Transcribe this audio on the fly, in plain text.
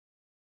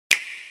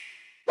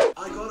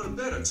I got a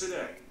betta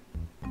today.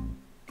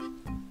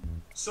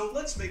 So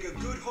let's make a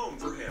good home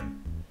for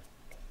him.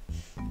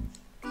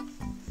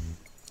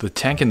 The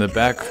tank in the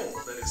back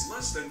That is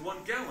less than 1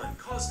 gallon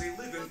cause they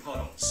live in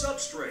puddle.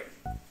 Substrate.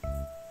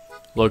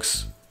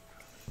 looks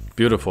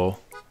beautiful.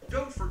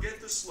 Don't forget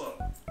the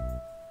slope.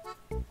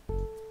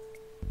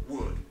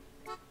 Wood.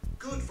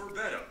 Good for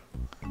betta.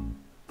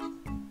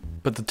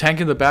 But the tank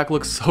in the back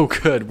looks so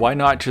good. Why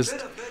not just...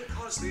 Betta bed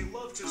cause they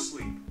love to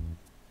sleep.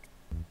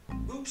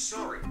 Oops,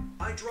 sorry.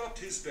 I dropped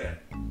his bed.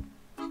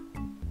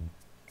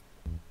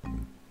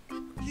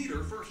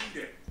 Heater for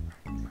heating.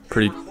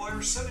 Pretty... It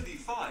requires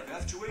 75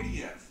 F to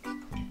 80 F.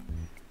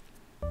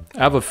 I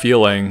have a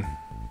feeling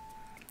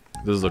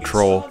this is a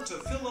troll. It's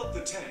time to fill up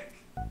the tank.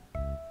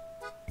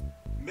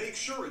 Make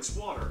sure it's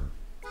water.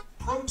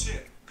 Pro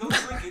tip, go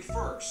drink it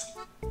first.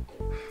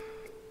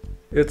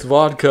 It's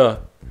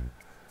vodka.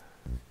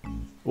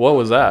 What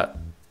was that?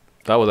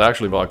 That was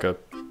actually vodka.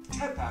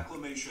 Tep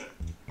acclimation.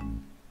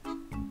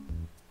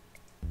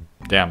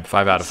 Damn,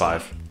 5 out of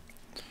 5.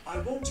 I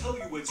won't tell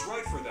you it's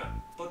right for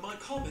them, but my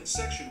comment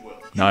section will.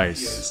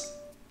 Nice.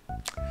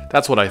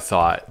 That's what I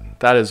thought.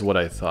 That is what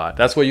I thought.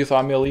 That's what you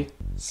thought, Millie?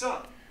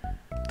 Son.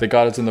 They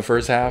got us in the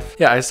first half?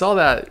 Yeah, I saw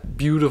that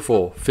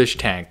beautiful fish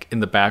tank in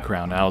the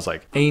background, and I was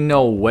like, ain't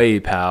no way,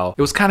 pal.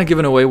 It was kind of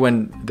given away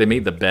when they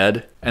made the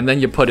bed, and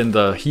then you put in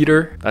the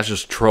heater. That's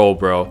just troll,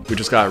 bro. We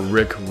just got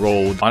Rick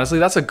rolled. Honestly,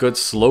 that's a good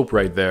slope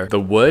right there. The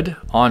wood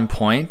on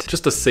point,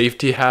 just a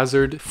safety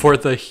hazard. For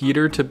the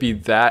heater to be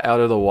that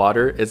out of the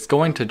water, it's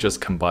going to just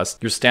combust.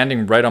 You're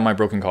standing right on my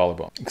broken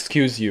collarbone.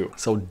 Excuse you.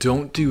 So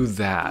don't do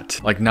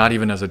that. Like, not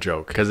even as a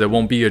joke, because it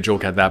won't be a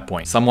joke at that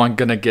point. Someone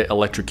gonna get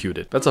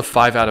electrocuted. That's a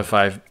 5 out of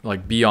 5,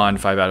 like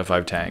beyond 5 out of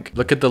 5 tank.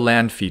 Look at the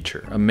land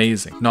feature.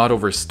 Amazing. Not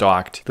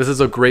overstocked. This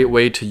is a great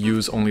way to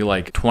use only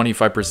like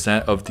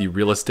 25% of the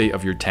real estate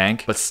of your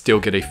tank, but still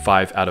get a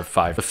 5 out of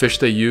 5. The fish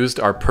they used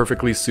are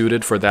perfectly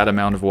suited for that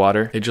amount of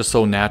water. They're just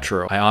so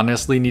natural. I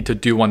honestly need to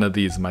do one of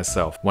these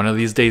myself. One of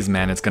these days,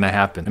 man, it's gonna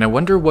happen. And I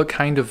wonder what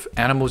kind of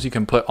animals you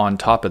can put on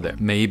top of there.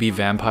 Maybe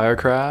vampire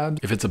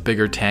crabs? If it's a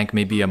bigger tank,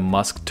 maybe a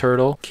musk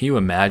turtle? Can you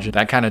imagine?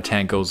 That kind of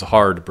tank goes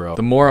hard, bro.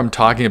 The more I'm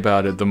talking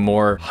about it, the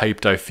more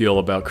hyped I feel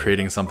about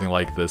creating something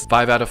like this.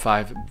 5 out of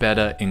 5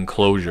 betta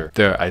enclosure.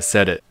 There, I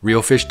said it.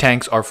 Real fish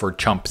tanks are for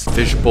chumps.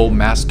 Fishbowl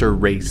master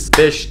race.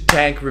 Fish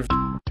tank review.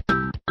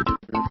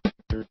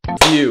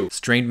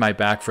 Strained my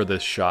back for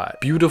this shot.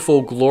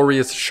 Beautiful,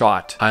 glorious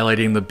shot,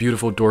 highlighting the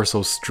beautiful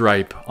dorsal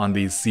stripe on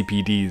these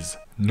CPDs.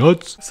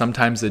 Nuts.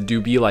 Sometimes it do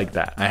be like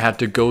that. I had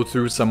to go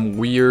through some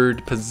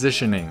weird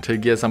positioning to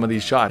get some of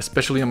these shots,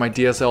 especially on my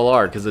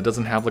DSLR, because it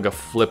doesn't have like a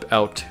flip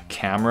out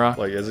camera.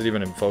 Like, is it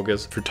even in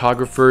focus?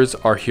 Photographers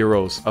are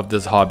heroes of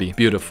this hobby.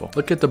 Beautiful.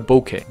 Look at the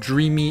bokeh.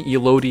 Dreamy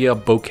Elodia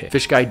bokeh.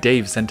 Fish guy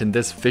Dave sent in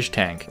this fish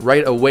tank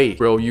right away.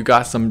 Bro, you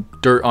got some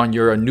dirt on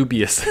your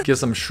Anubias. Get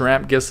some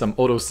shrimp, get some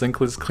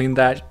otocinclus, clean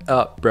that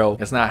up, bro.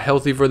 It's not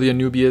healthy for the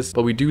Anubias,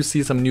 but we do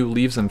see some new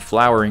leaves and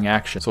flowering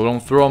action. So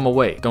don't throw them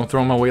away. Don't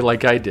throw them away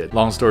like I did.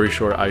 Long story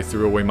short, I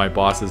threw away my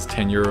boss's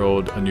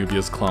 10-year-old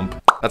Anubias clump.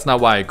 That's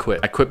not why I quit.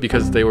 I quit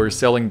because they were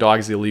selling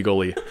dogs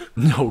illegally.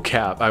 No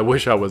cap. I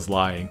wish I was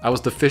lying. I was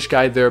the fish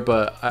guy there,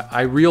 but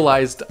I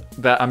realized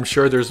that I'm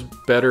sure there's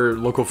better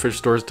local fish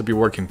stores to be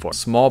working for.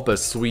 Small but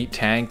sweet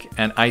tank,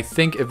 and I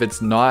think if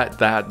it's not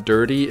that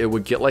dirty, it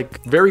would get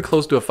like very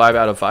close to a 5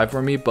 out of 5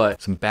 for me,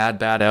 but some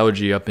bad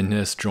algae up in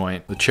this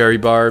joint. The cherry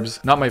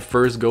barbs, not my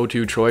first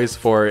go-to choice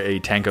for a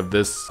tank of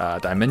this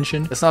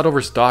dimension. It's not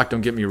overstocked,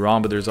 don't get me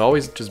wrong, but there's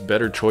always just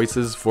better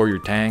choices for your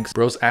tanks.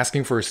 Bro's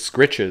asking for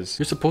scritches.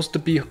 You're supposed to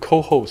be a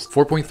co-host.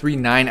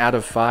 4.39 out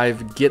of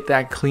 5. Get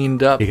that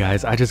cleaned up. Hey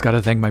guys, I just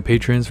gotta thank my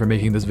patrons for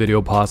making this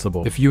video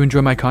possible. If you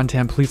enjoy my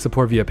content, please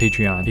support via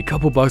Patreon. A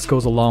couple bucks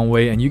goes a long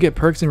way, and you get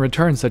perks in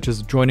return, such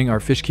as joining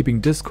our fish keeping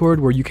Discord,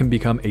 where you can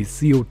become a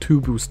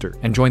CO2 booster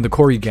and join the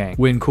Cory gang.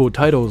 Win cool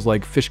titles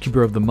like Fish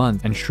Keeper of the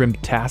Month and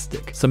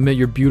Shrimp-tastic. Submit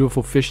your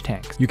beautiful fish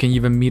tanks. You can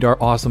even meet our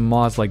awesome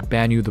mods like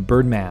Banu the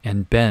Birdman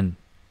and Ben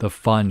the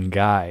Fun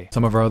Guy.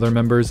 Some of our other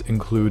members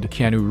include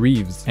Keanu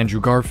Reeves, Andrew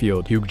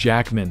Garfield, Hugh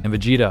Jackman, and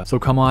Vegeta. So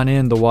come on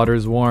in, the water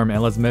is warm,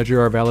 and let's measure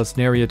our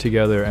Vallisneria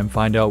together and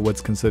find out what's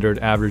considered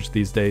average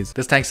these days.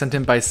 This tank sent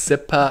in by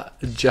Sipa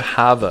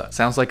Jahava.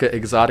 Sounds like an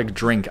exotic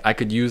drink. I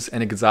could use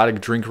an exotic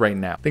drink right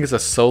now. I think it's a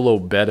solo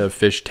betta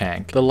fish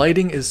tank. The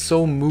lighting is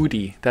so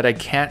moody that I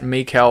can't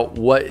make out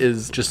what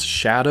is just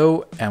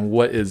shadow and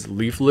what is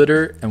leaf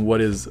litter and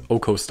what is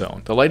Oko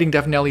stone. The lighting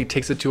definitely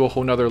takes it to a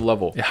whole nother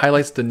level. It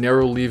highlights the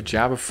narrow leaf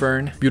Java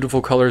fern,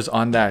 beautiful colors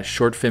on that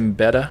short fin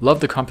betta. Love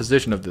the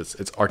composition of this.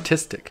 It's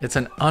artistic. It's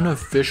an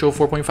unofficial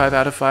 4.5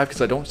 out of 5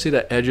 because I don't see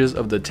the edges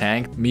of the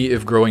tank. Me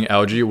if growing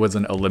algae was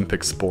an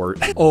Olympic sport.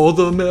 All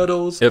the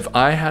medals. If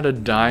I had a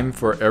dime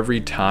for every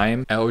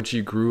time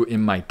algae grew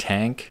in my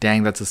tank,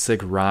 dang, that's a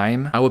sick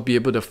rhyme, I would be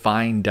able to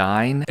fine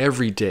dine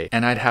every day,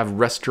 and I'd have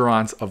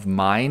restaurants of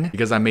mine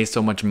because I made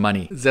so much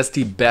money.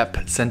 Zesty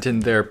Bep sent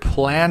in their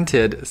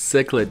planted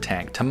cichlid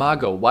tank.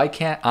 Tamago, why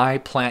can't I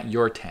plant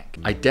your tank?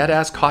 I dead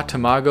ass caught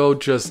Tamago Tamago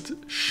just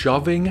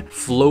shoving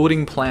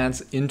floating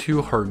plants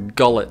into her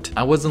gullet.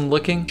 I wasn't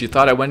looking. She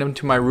thought I went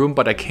into my room,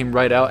 but I came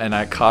right out and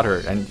I caught her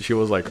and she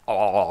was like,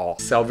 oh,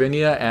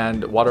 salvinia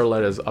and water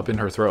lettuce up in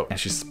her throat. And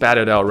she spat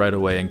it out right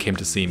away and came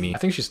to see me. I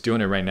think she's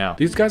doing it right now.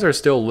 These guys are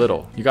still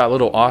little. You got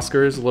little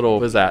Oscars, little,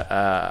 what is that?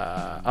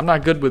 I'm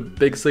not good with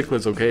big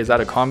cichlids, okay? Is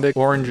that a convict?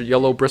 Orange,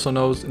 yellow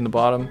bristlenose in the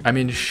bottom. I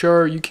mean,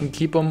 sure, you can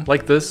keep them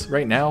like this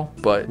right now,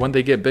 but when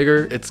they get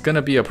bigger, it's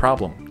gonna be a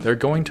problem. They're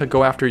going to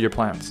go after your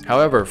plants.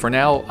 However, for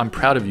now, I'm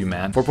proud of you,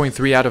 man.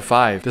 4.3 out of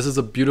 5. This is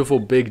a beautiful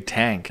big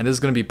tank, and this is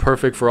gonna be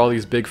perfect for all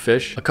these big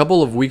fish. A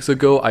couple of weeks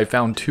ago, I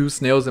found 2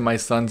 snails in my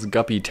son's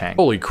guppy tank.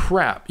 Holy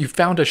crap, you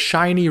found a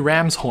shiny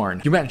ram's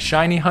horn. You went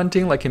shiny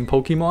hunting like in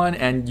Pokemon,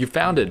 and you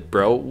found it,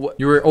 bro.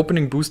 You were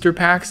opening booster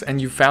packs, and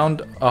you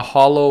found a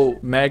hollow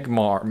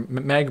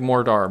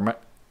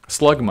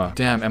Slugma.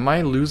 Damn, am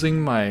I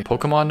losing my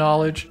Pokemon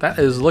knowledge? That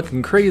is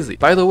looking crazy.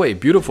 By the way,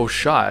 beautiful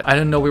shot. I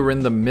didn't know we were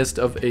in the midst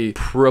of a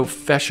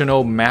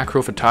professional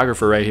macro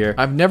photographer right here.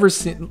 I've never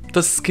seen,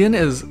 the skin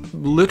is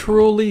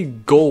literally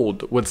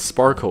gold with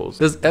sparkles.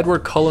 This is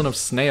Edward Cullen of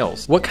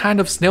snails. What kind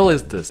of snail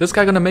is this? This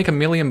guy gonna make $1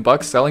 million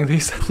selling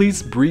these?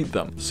 Please breed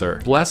them, sir.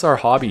 Bless our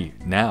hobby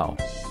now.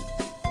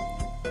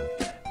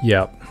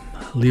 Yep,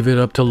 leave it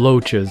up to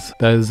loaches.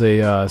 That is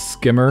a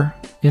skimmer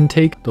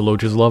intake. The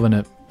loach is loving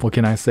it. What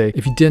can I say?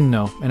 If you didn't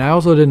know, and I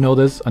also didn't know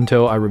this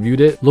until I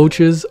reviewed it,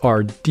 loaches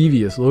are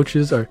devious.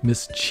 Loaches are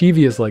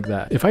mischievous like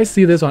that. If I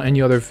see this on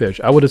any other fish,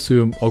 I would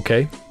assume,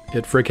 okay,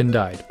 it freaking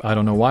died. I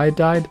don't know why it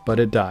died, but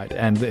it died.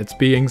 And it's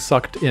being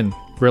sucked in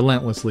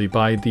relentlessly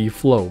by the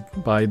flow,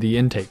 by the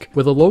intake.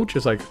 With a loach,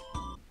 it's like,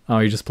 oh,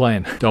 you're just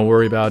playing. Don't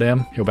worry about him.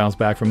 He'll bounce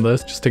back from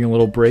this. Just taking a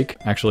little break.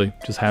 Actually,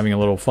 just having a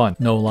little fun.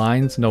 No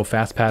lines, no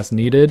fast pass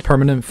needed.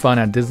 Permanent fun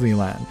at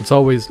Disneyland. It's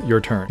always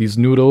your turn. These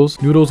noodles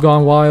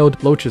gone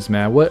wild. Loaches,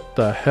 man, what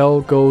the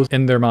hell goes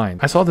in their mind?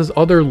 I saw this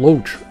other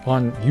loach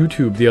on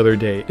YouTube the other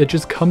day. It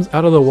just comes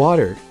out of the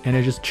water and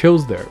it just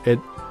chills there. It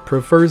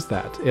prefers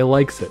that. It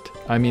likes it.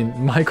 I mean,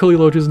 my coolie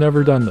loach has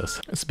never done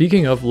this.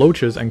 Speaking of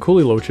loaches and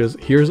coolie loaches,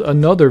 here's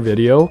another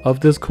video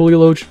of this coolie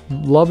loach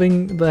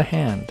loving the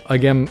hand.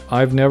 Again,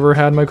 I've never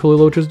had my coolie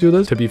loaches do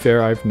this. To be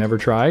fair, I've never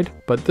tried,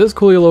 but this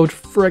coolie loach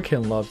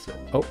frickin' loves it.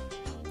 Oh.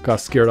 Got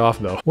scared off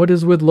though. What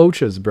is with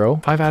loaches, bro?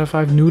 5 out of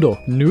 5 noodle.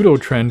 Noodle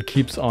trend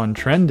keeps on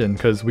trending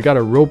because we got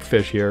a rope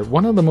fish here.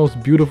 One of the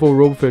most beautiful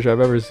rope fish I've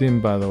ever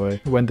seen, by the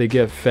way. When they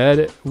get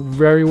fed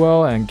very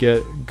well and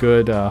get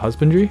good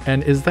husbandry.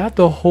 And is that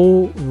the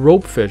whole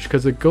rope fish?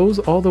 Because it goes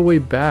all the way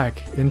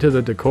back into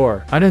the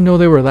decor. I didn't know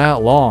they were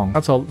that long.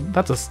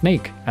 That's a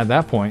snake at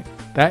that point.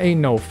 That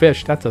ain't no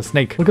fish, that's a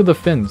snake. Look at the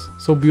fins,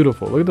 so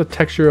beautiful. Look at the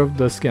texture of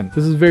the skin.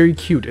 This is very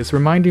cute. It's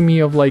reminding me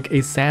of like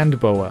a sand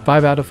boa.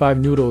 5 out of 5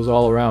 noodles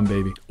all around,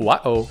 baby.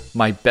 Wow,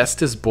 my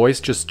bestest boys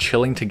just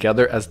chilling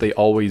together as they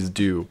always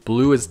do.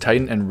 Blue is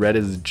Titan and red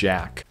is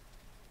Jack.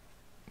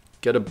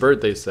 Get a bird,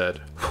 they said.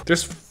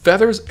 There's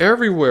feathers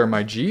everywhere,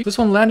 my G. This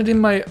one landed in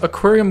my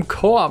aquarium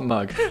co-op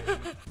mug.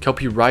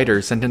 Kelpie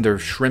Rider sent in their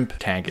shrimp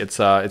tank. It's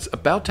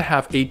about to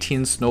have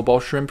 18 snowball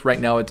shrimp. Right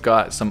now it's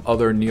got some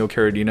other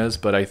neocaradinas,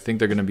 but I think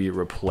they're gonna be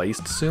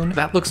replaced soon.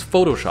 That looks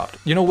photoshopped.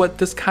 You know what?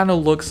 This kind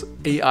of looks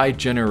AI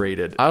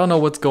generated. I don't know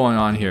what's going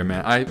on here,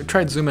 man. I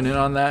tried zooming in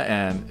on that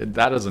and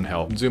that doesn't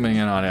help. Zooming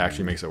in on it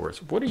actually makes it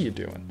worse. What are you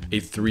doing?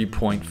 A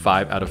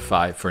 3.5 out of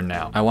 5 for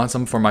now. I want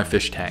some for my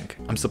fish tank.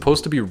 I'm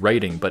supposed to be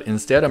writing, but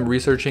instead I'm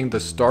researching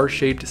the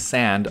star-shaped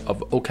sand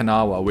of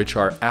Okinawa, which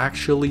are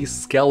actually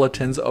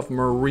skeletons of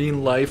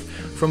marine life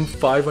from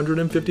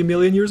 550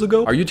 million years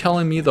ago? Are you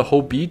telling me the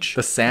whole beach,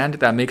 the sand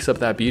that makes up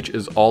that beach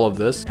is all of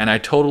this? And I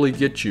totally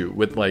get you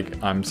with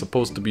like, I'm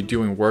supposed to be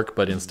doing work,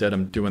 but instead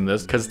I'm doing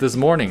this. Because this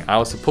morning I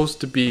was supposed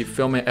to be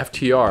filming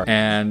FTR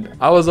and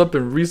I was up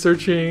and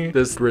researching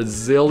this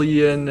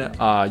Brazilian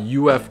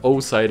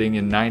UFO sighting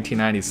in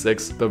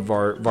 1996, the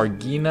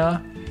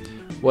Varginha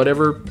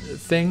whatever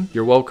thing.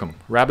 You're welcome.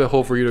 Rabbit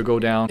hole for you to go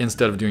down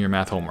instead of doing your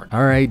math homework.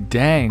 All right,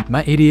 dang.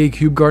 My 88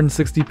 Cube Garden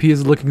 60p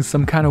is looking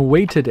some kind of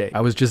way today.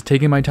 I was just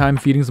taking my time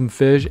feeding some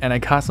fish and I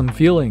caught some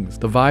feelings.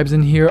 The vibes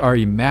in here are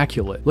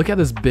immaculate. Look at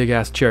this big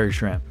ass cherry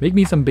shrimp. Make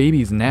me some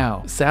babies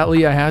now.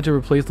 Sadly, I had to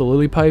replace the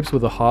lily pipes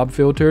with a hob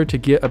filter to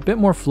get a bit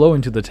more flow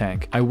into the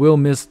tank. I will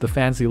miss the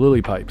fancy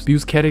lily pipes.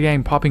 These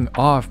Ketagang popping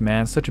off,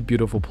 man. Such a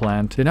beautiful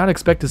plant. Did not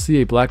expect to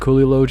see a black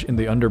coolie loach in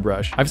the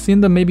underbrush. I've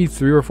seen them maybe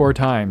 3 or 4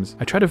 times.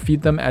 I try to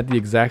feed them at the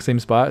exact same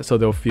spot so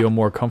they'll feel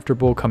more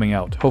comfortable coming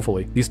out,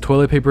 hopefully. These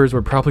toilet papers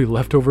were probably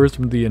leftovers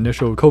from the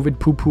initial COVID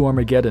poo-poo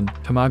Armageddon.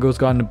 Tamago's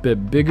gotten a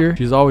bit bigger.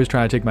 She's always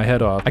trying to take my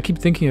head off. I keep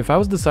thinking if I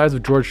was the size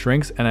of George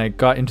Shrinks and I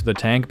got into the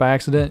tank by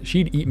accident,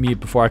 she'd eat me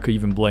before I could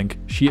even blink.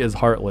 She is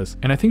heartless.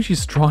 And I think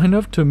she's strong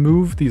enough to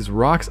move these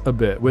rocks a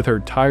bit with her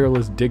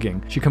tireless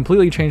digging. She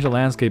completely changed the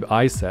landscape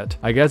I set.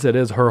 I guess it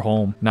is her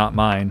home, not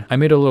mine. I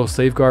made a little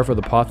safeguard for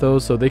the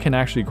pothos so they can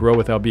actually grow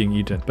without being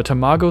eaten. But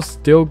Tamago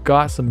still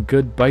got some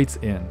good bites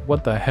in.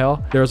 What the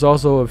hell? There's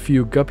also a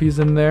few guppies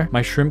in there.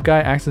 My shrimp guy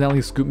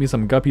accidentally scooped me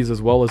some guppies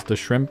as well as the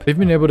shrimp. They've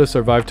been able to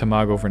survive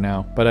Tamago for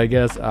now, but I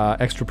guess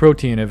extra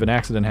protein if an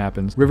accident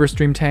happens. River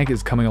stream tank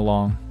is coming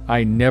along.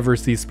 I never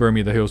see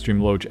Spermy the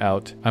Hillstream Loach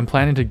out. I'm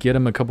planning to get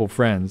him a couple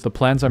friends. The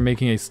plants are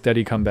making a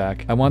steady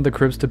comeback. I want the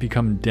crypts to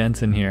become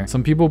dense in here.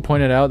 Some people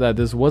pointed out that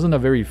this wasn't a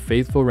very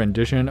faithful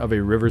rendition of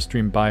a river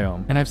stream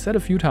biome. And I've said a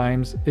few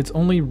times, it's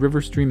only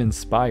river stream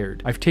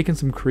inspired. I've taken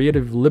some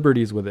creative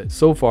liberties with it.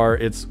 So far,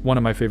 it's one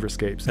of my favorite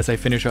scapes. As I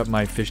finish up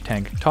my fish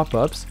tank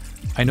top-ups,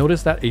 I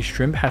noticed that a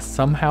shrimp has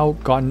somehow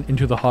gotten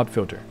into the hot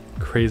filter.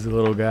 Crazy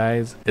little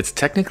guys. It's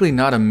technically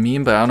not a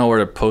meme, but I don't know where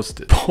to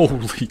post it.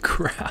 Holy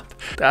crap.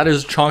 That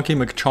is Chonky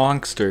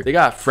McChonkster. They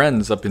got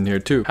friends up in here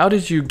too. How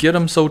did you get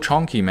them so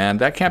chonky, man?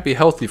 That can't be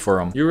healthy for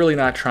them. You're really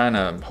not trying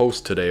to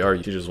host today, are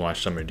you? You just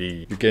watched some of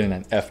D. You're getting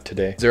an F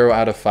today. 0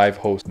 out of 5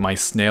 host. My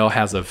snail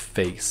has a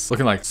face.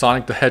 Looking like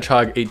Sonic the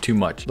Hedgehog ate too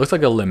much. Looks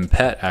like a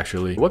limpet,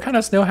 actually. What kind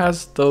of snail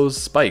has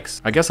those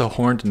spikes? I guess a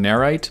horned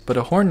nerite, but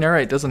a horned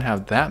nerite doesn't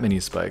have that many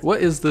spikes. What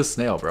is this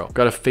snail, bro?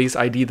 Gotta face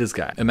ID this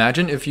guy.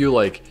 Imagine if you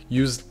like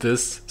use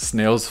this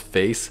snail's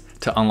face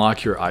to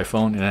unlock your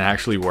iPhone and it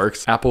actually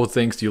works. Apple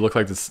thinks you look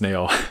like the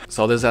snail.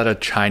 Saw this at a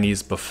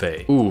Chinese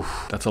buffet. Ooh,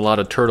 that's a lot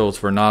of turtles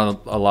for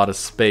not a lot of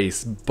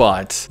space.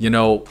 But, you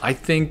know, I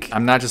think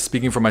I'm not just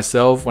speaking for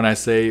myself when I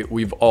say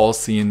we've all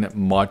seen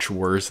much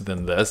worse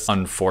than this,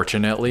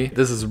 unfortunately.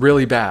 This is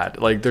really bad.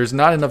 Like, there's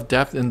not enough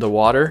depth in the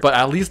water, but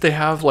at least they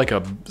have like a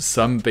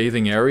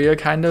sunbathing area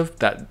kind of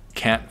that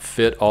can't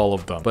fit all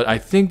of them. But I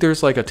think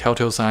there's like a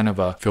telltale sign of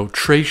a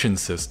filtration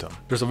system.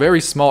 There's a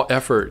very small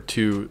effort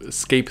to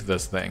escape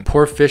this thing.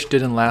 Poor fish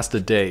didn't last a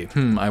day.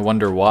 I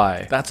wonder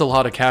why. That's a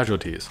lot of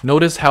casualties.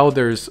 Notice how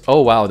there's,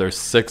 oh wow, there's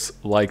 6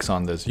 likes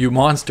on this. You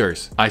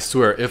monsters. I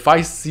swear, if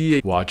I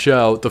see, watch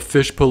out, the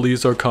fish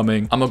police are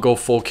coming, I'm gonna go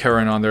full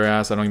Karen on their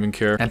ass, I don't even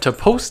care. And to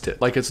post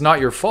it, like it's not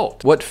your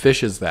fault. What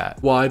fish is that?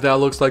 Why, that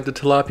looks like the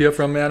tilapia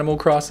from Animal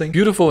Crossing.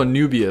 Beautiful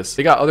Anubias.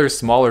 They got other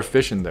smaller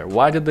fish in there.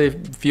 Why did they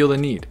feel the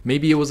need?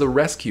 Maybe it was a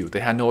rescue. They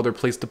had no other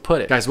place to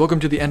put it. Guys,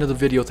 welcome to the end of the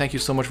video. Thank you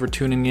so much for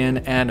tuning in,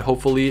 and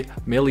hopefully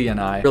Millie and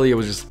I, really it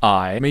was just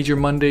I, made your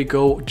Monday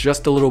go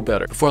just a little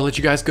better. Before I let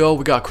you guys go,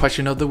 we got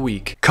question of the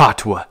week.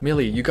 Katwa.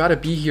 Millie, you gotta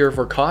be here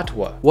for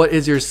Katwa. What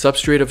is your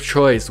substrate of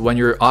choice when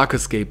you're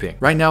aquascaping?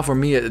 Right now for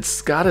me,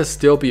 it's gotta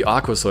still be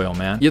aqua soil,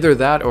 man. Either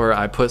that or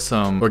I put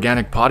some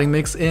organic potting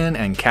mix in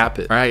and cap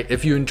it. Alright,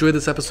 if you enjoyed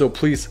this episode,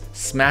 please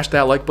smash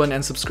that like button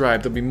and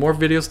subscribe. There'll be more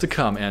videos to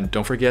come, and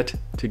don't forget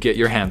to get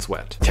your hands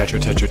wet. Tetra,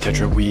 tetra,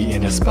 tetra, we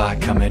in a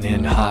spot coming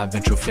in hot.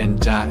 Ventral fin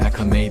dot,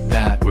 acclimate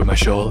that. With my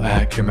shoal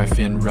at, cure my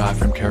fin rot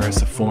from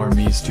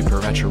Cariciformes to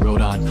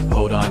Paracharodon.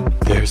 Hold on,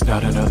 there's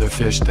not another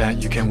fish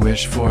that you can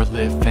wish for.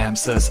 Live fam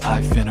says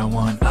I finna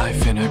one. I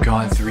finna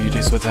gone 3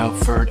 days without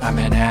furt. I'm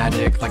an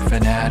addict, like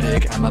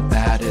fanatic. I'm a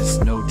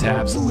baddest, no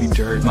tabs, only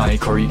dirt. My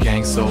Corey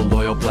gang so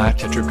loyal, black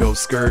tetra go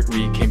skirt.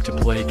 We came to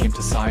play, came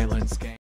to silence.